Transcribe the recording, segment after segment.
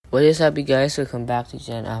What is up, you guys? Welcome back to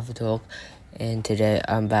Gen Alpha Talk, and today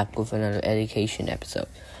I'm back with another education episode.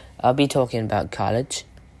 I'll be talking about college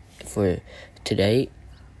for today.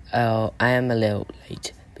 I am a little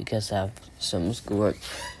late because I have some schoolwork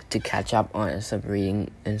to catch up on, and some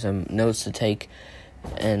reading and some notes to take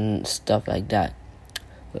and stuff like that.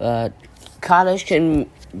 College can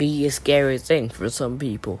be a scary thing for some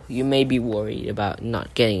people. You may be worried about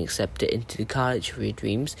not getting accepted into the college of your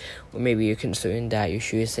dreams, or maybe you're concerned that you're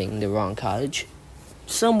choosing the wrong college.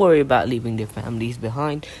 Some worry about leaving their families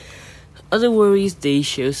behind. Other worries they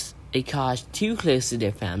choose a college too close to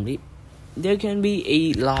their family. There can be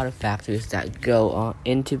a lot of factors that go on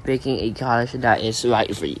into picking a college that is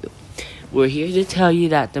right for you. We're here to tell you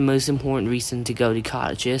that the most important reason to go to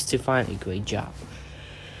college is to find a great job.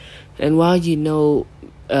 And while you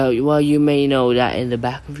may know that in the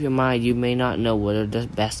back of your mind, you may not know what are the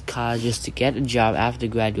best colleges to get a job after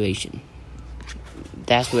graduation.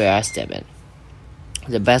 That's where I step in.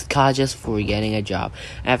 The best colleges for getting a job.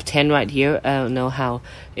 I have 10 right here. I don't know how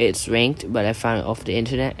it's ranked, but I found it off the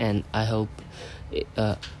internet, and I hope it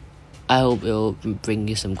will bring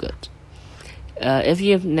you some good. If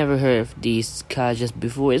you have never heard of these colleges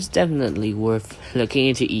before, it's definitely worth looking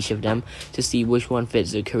into each of them to see which one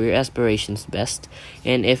fits your career aspirations best.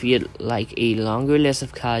 And if you'd like a longer list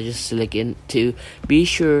of colleges to look into, be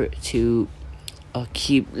sure to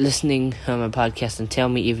keep listening to my podcast and tell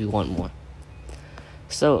me if you want more.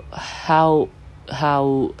 So, how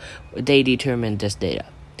they determine this data,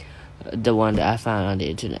 the one that I found on the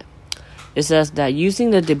internet. It says that using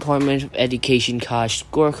the Department of Education college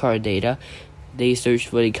scorecard data, they searched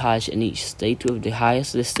for the college in each state with the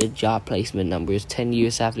highest listed job placement numbers 10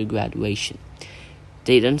 years after graduation.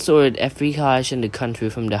 They then sorted every college in the country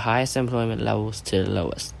from the highest employment levels to the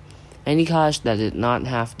lowest. Any college that did not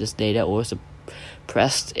have this data or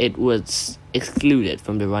suppressed it was excluded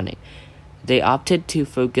from the running. They opted to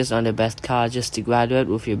focus on the best colleges to graduate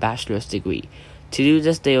with your bachelor's degree. To do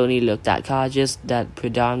this, they only looked at colleges that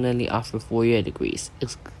predominantly offer 4-year degrees,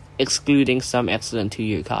 excluding some excellent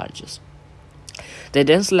 2-year colleges. They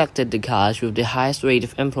then selected the college with the highest rate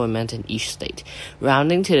of employment in each state,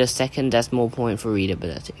 rounding to the second decimal point for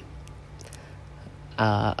readability.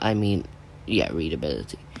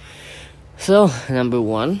 Readability. So, number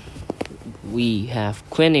 1, we have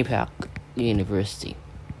Quinnipiac University.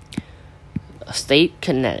 State,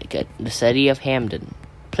 Connecticut, the city of Hamden.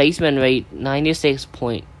 Placement rate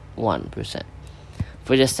 96.1%.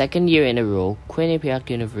 For the second year in a row, Quinnipiac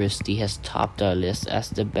University has topped our list as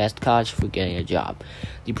the best college for getting a job.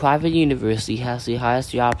 The private university has the highest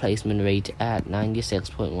job placement rate at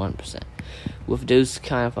 96.1%. With those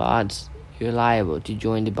kind of odds, you're liable to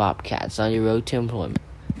join the Bobcats on your road to employment.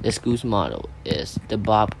 The school's motto is the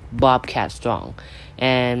Bobcat Strong,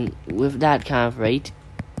 and with that kind of rate,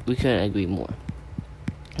 we couldn't agree more.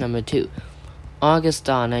 Number 2,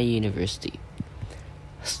 Augustana University.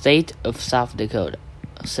 State of South Dakota.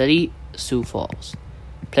 City, Sioux Falls.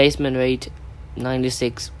 Placement rate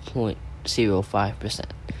 96.05%.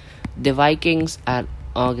 The Vikings at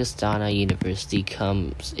Augustana University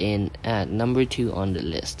comes in at number 2 on the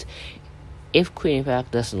list. If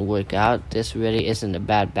Quinnipiac doesn't work out, this really isn't a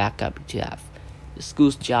bad backup to have. The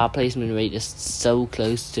school's job placement rate is so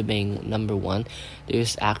close to being number 1,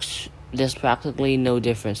 there's practically no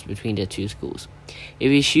difference between the two schools.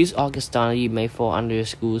 If you choose Augustana, you may fall under the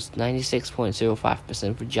school's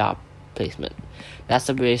 96.05% for job placement. That's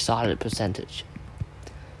a very solid percentage.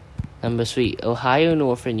 Number 3, Ohio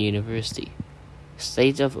Northern University.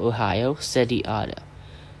 State of Ohio, City Ada.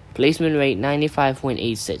 Placement rate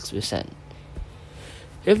 95.86%.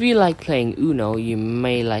 If you like playing Uno, you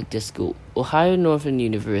may like this school. Ohio Northern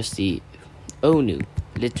University, ONU,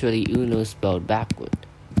 literally Uno spelled backward,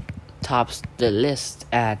 tops the list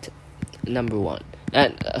at number 1.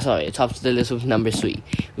 It tops the list with number 3,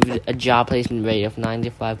 with a job placement rate of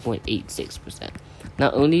 95.86%.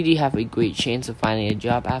 Not only do you have a great chance of finding a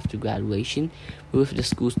job after graduation, but with the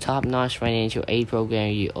school's top-notch financial aid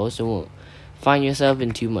program, you also won't find yourself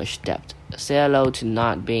in too much debt. Say hello to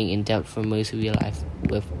not being in debt for most of your life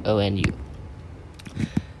with ONU.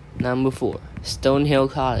 Number 4, Stonehill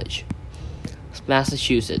College.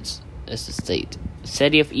 Massachusetts is the state.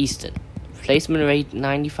 City of Easton. Placement rate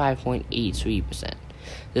 95.83%.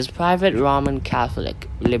 This private Roman Catholic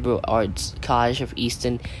liberal arts college of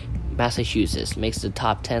Easton, Massachusetts makes the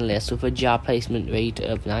top 10 list with a job placement rate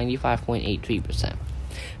of 95.83%.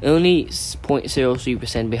 Only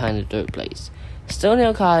 0.03% behind the third place.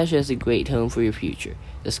 Stonehill College is a great home for your future.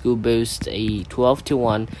 The school boasts a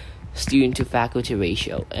 12-to-1 student-to-faculty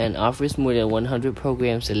ratio and offers more than 100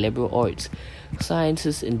 programs in liberal arts,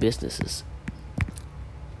 sciences, and businesses.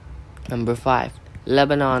 Number 5.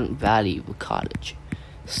 Lebanon Valley College.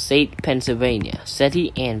 State, Pennsylvania.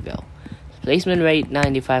 City, Annville. Placement rate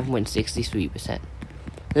 95.63%.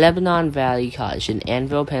 Lebanon Valley College in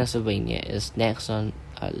Annville, Pennsylvania is next on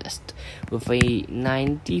our list. With a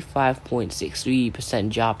 95.63%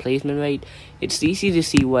 job placement rate, it's easy to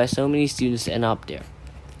see why so many students end up there.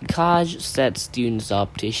 The college sets students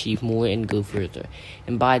up to achieve more and go further,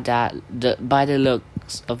 and by the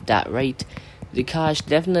looks of that rate, the college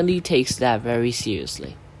definitely takes that very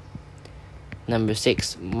seriously. Number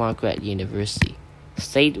 6. Marquette University.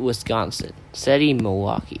 State, Wisconsin. City,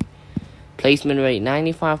 Milwaukee. Placement rate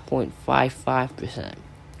 95.55%.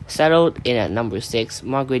 Settled in at number 6,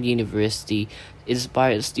 Marquette University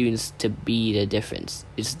inspires students to be the difference.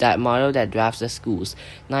 It's that motto that drives the school's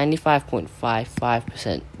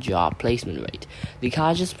 95.55% job placement rate. The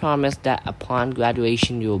college's promise that upon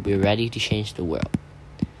graduation you will be ready to change the world.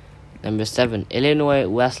 Number 7. Illinois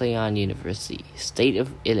Wesleyan University. State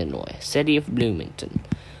of Illinois. City of Bloomington.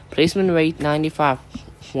 Placement rate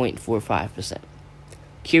 95.45%.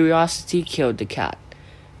 Curiosity killed the cat.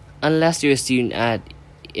 Unless you're a student at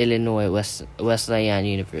Illinois Wesleyan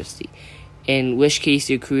University, in which case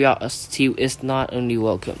your curiosity is not only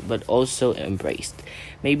welcome but also embraced.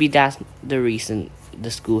 Maybe that's the reason the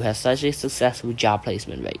school has such a successful job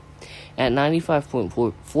placement rate. At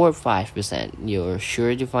 95.45%, you're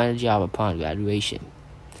sure to find a job upon graduation.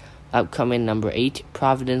 Upcoming number 8,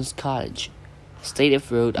 Providence College. State of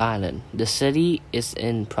Rhode Island. The city is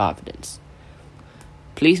in Providence.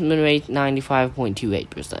 Placement rate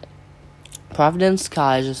 95.28%. Providence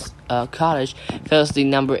College fills the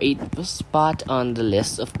number 8 spot on the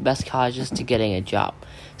list of best colleges to getting a job.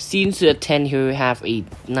 Students who attend here have a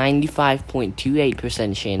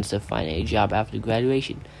 95.28% chance of finding a job after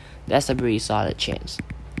graduation. That's a pretty solid chance.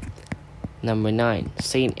 Number 9.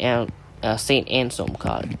 St. Anselm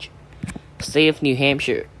College. State of New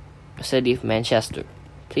Hampshire. City of Manchester.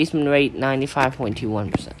 Placement rate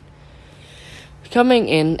 95.21%. Coming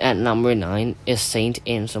in at number 9 is St.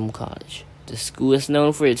 Anselm College. The school is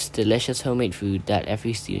known for its delicious homemade food that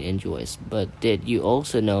every student enjoys, but did you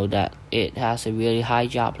also know that it has a really high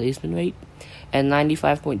job placement rate? At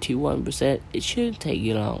 95.21%, it shouldn't take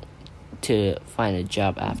you long to find a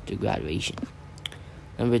job after graduation.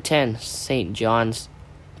 Number 10, St. John's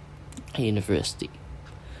University.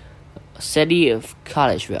 City of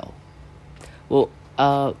Collegeville. Well,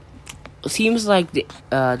 seems like the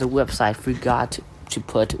website forgot to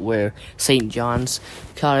put where St. John's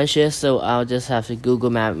College is, so I'll just have to Google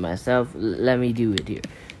map it myself. Let me do it here.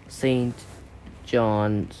 St.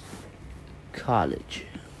 John's College.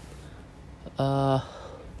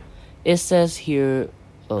 It says here.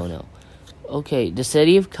 Oh no. Okay, the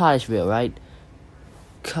city of Collegeville, right?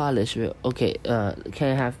 Collegeville. Okay. Can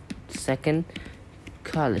I have second?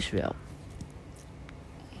 Collegeville.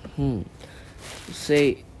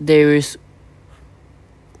 Say there is.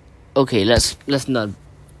 Okay, let's not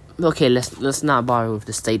bother with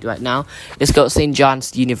the state right now. Let's go St.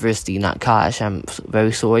 John's University, not college. I'm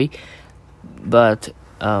very sorry, but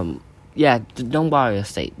don't bother the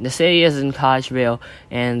state. The city is in Collegeville,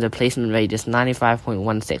 and the placement rate is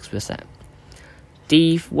 95.16%.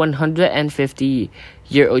 The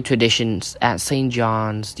 150-year-old traditions at St.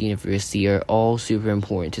 John's University are all super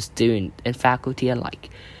important to students and faculty alike.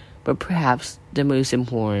 But perhaps the most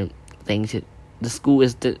important thing to the school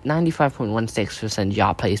is the 95.16%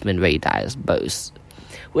 job placement rate that it boasts.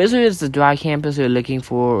 Whether it's the dry campus you're looking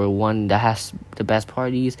for or one that has the best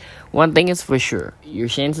parties, one thing is for sure: your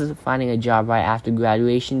chances of finding a job right after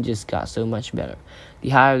graduation just got so much better. The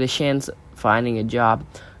higher the chance of finding a job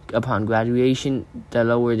upon graduation, the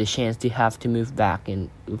lower the chance to have to move back in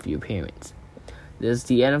with your parents. This is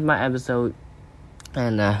the end of my episode,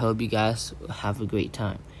 and I hope you guys have a great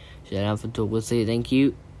time. Shout out for Togo, say thank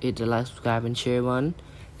you. Hit the like, subscribe, and share button,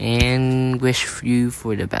 and wish you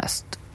for the best.